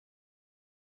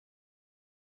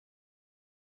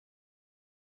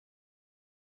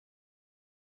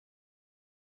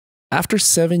After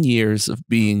 7 years of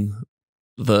being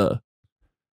the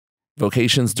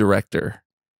vocations director,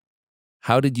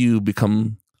 how did you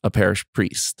become a parish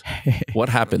priest? What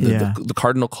happened? Yeah. Did the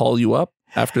Cardinal call you up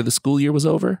after the school year was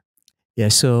over? Yeah,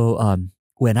 so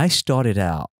when I started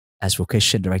out as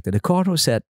vocation director, the Cardinal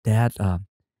said, Dad,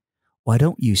 why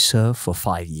don't you serve for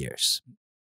 5 years?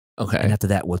 Okay. And after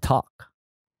that, we'll talk.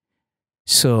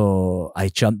 So I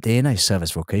jumped in, I served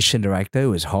as vocation director. It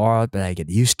was hard, but I get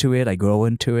used to it. I grow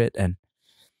into it. And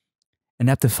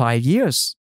after 5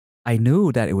 years, I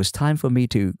knew that it was time for me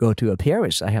to go to a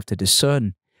parish. I have to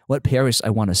discern what parish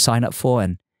I want to sign up for.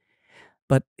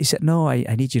 But he said, no,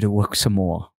 I need you to work some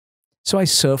more. So I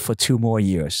served for 2 more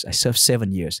years. I served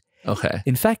 7 years. Okay.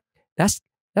 In fact, that's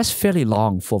fairly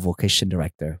long for vocation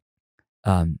director.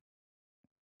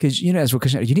 Because, as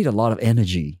vocation, you need a lot of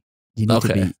energy. You need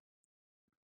to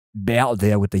be out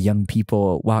there with the young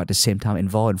people while at the same time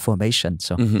involved in formation.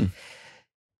 So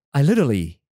I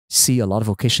literally see a lot of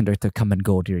vocation directors come and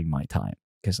go during my time,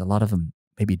 because a lot of them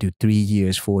maybe do 3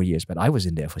 years, 4 years, but I was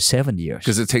in there for 7 years.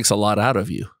 Because it takes a lot out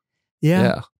of you.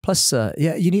 Yeah. Plus,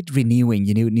 you need renewing,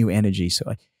 you need new energy.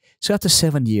 So after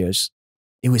 7 years,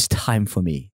 it was time for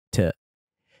me to,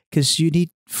 because you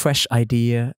need fresh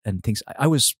idea and things. I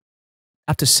was,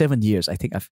 after 7 years, I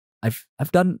think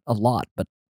I've done a lot, but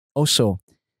also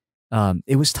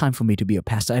it was time for me to be a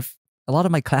pastor. A lot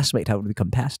of my classmates have become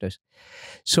pastors.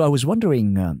 So I was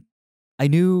wondering, I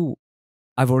knew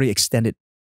I've already extended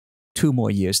 2 more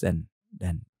years than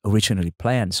originally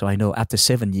planned. So I know after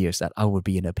 7 years that I would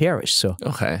be in a parish. So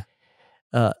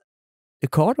the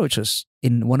Cardinal just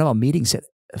in one of our meetings said,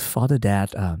 Father,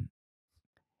 Dad, I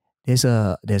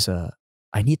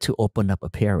need to open up a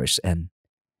parish, and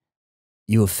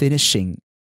you're finishing.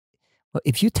 Well,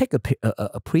 if you take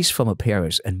a priest from a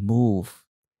parish and move,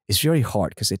 it's very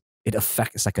hard because it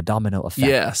affects, it's like a domino effect.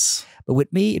 Yes. But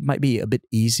with me, it might be a bit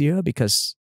easier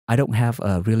because I don't have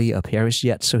really a parish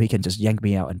yet, so he can just yank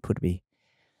me out and put me.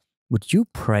 Would you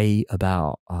pray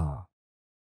about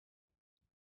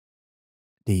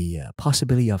the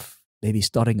possibility of maybe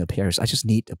starting a parish? I just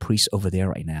need a priest over there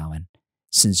right now. And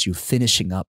since you're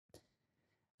finishing up,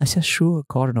 I said, sure,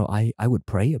 Cardinal, I would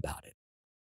pray about it.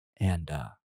 And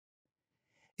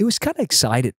it was kind of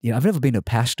excited. I've never been a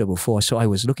pastor before, so I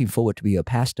was looking forward to be a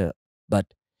pastor. But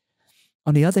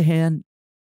on the other hand,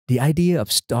 the idea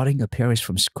of starting a parish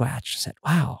from scratch, I said,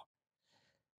 wow,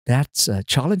 that's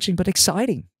challenging but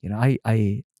exciting.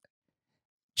 I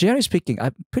generally speaking,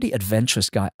 I'm a pretty adventurous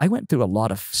guy. I went through a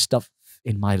lot of stuff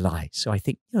in my life. So I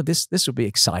think, this will be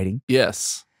exciting.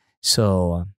 Yes.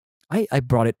 So I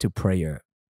brought it to prayer.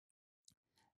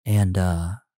 And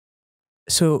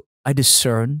so I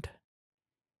discerned,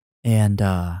 and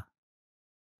I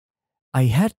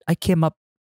came up,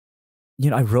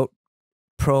 I wrote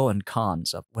pro and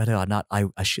cons of whether or not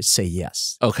I should say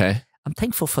yes. Okay. I'm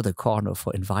thankful for the Cardinal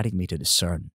for inviting me to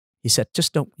discern. He said,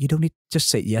 you don't need just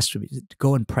say yes to me.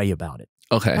 Go and pray about it.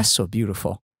 Okay. That's so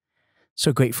beautiful.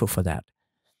 So grateful for that.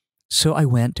 So I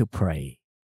went to pray,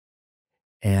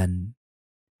 and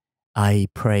I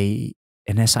pray.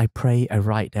 And as I pray, I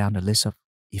write down a list of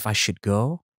if I should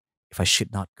go, if I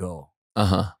should not go.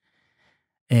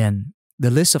 And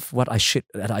the list of what I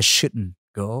shouldn't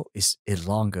go is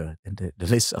longer than the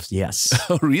list of yes.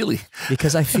 Oh, really?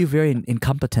 Because I feel very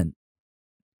incompetent.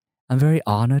 I'm very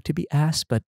honored to be asked,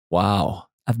 but wow,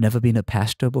 I've never been a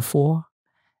pastor before.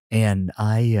 And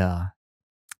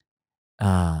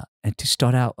and to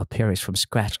start out a parish from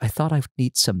scratch, I thought I'd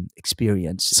need some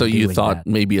experience. So you thought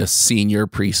maybe a senior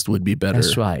priest would be better.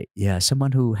 That's right. Yeah,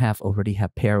 someone who already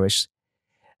have parish,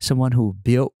 someone who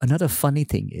built. Another funny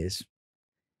thing is,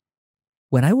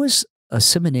 when I was a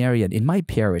seminarian in my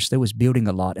parish, there was building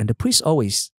a lot, and the priests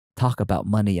always talk about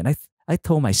money. And I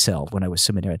told myself when I was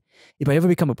seminarian, if I ever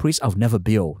become a priest, I'll never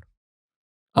build.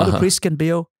 Other priests can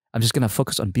build. I'm just going to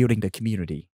focus on building the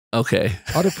community. Okay.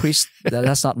 Other priests,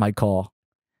 that's not my call.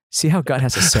 See how God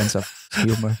has a sense of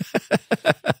humor.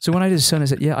 So when I discerned, I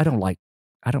said, yeah, I don't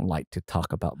like to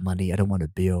talk about money. I don't want to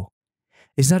build.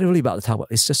 It's not really about the talk.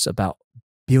 It's just about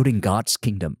building God's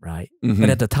kingdom, right? But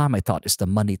at the time, I thought it's the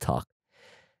money talk.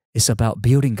 It's about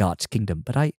building God's kingdom.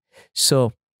 But I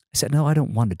said, no, I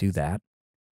don't want to do that.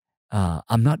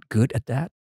 I'm not good at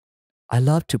that. I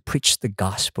love to preach the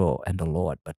gospel and the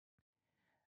Lord, but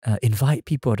invite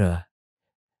people to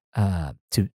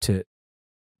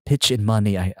pitch in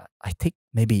money. I think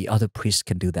maybe other priests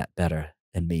can do that better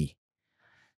than me.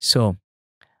 So,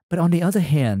 but on the other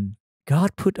hand,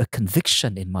 God put a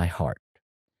conviction in my heart.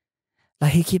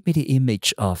 Like He gave me the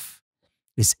image of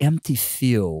this empty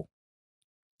field,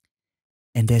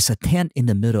 and there's a tent in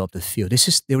the middle of the field. This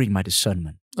is during my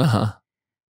discernment.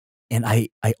 And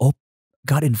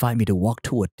God invited me to walk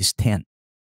toward this tent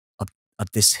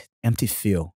of this empty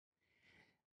field.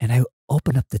 And I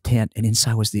opened up the tent, and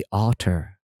inside was the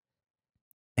altar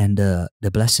and the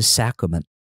Blessed Sacrament,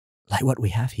 like what we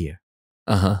have here.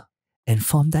 Uh-huh. And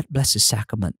from that Blessed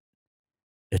Sacrament,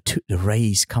 the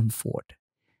rays come forth,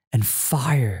 and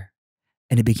fire,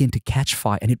 and it began to catch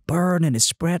fire, and it burned, and it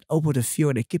spread over the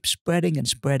field, and it kept spreading and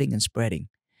spreading and spreading.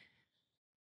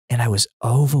 And I was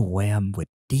overwhelmed with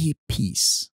deep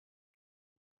peace.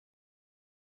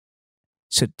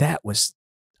 So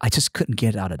I just couldn't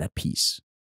get out of that peace.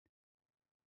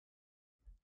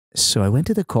 So I went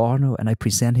to the cardinal and I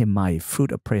present him my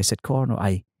fruit of prayer. I said, Cardinal,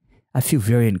 I feel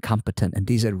very incompetent, and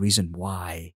these are the reasons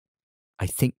why I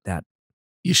think that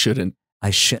You shouldn't. I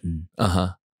shouldn't.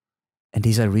 Uh-huh. And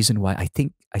these are the reasons why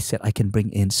I said I can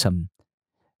bring in some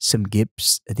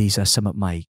gifts. These are some of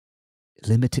my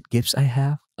limited gifts I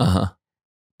have. Uh-huh.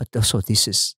 But also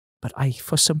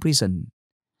for some reason,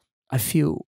 I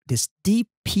feel this deep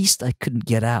peace that I couldn't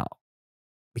get out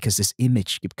because this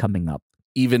image kept coming up.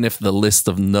 Even if the list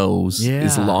of no's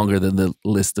is longer than the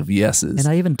list of yeses.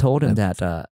 And I even told him that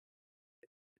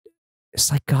it's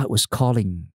like God was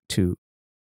calling to.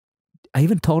 I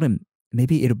even told him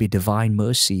maybe it'll be Divine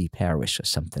Mercy Parish or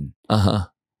something. Uh-huh.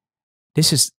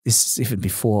 This is even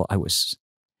before I was.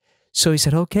 So he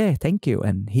said, okay, thank you.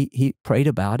 And he prayed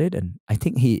about it. And I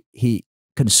think he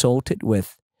consulted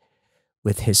with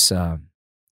his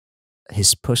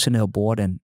personnel board.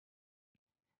 And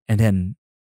then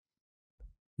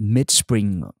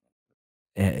mid-spring,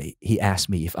 he asked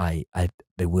me if I'd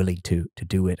be willing to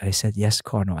do it. I said, yes,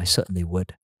 Cardinal, I certainly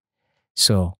would.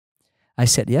 So I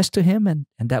said yes to him, and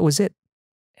that was it.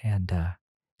 And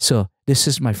so this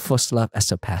is my first love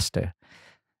as a pastor,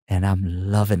 and I'm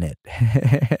loving it.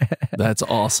 That's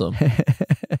awesome.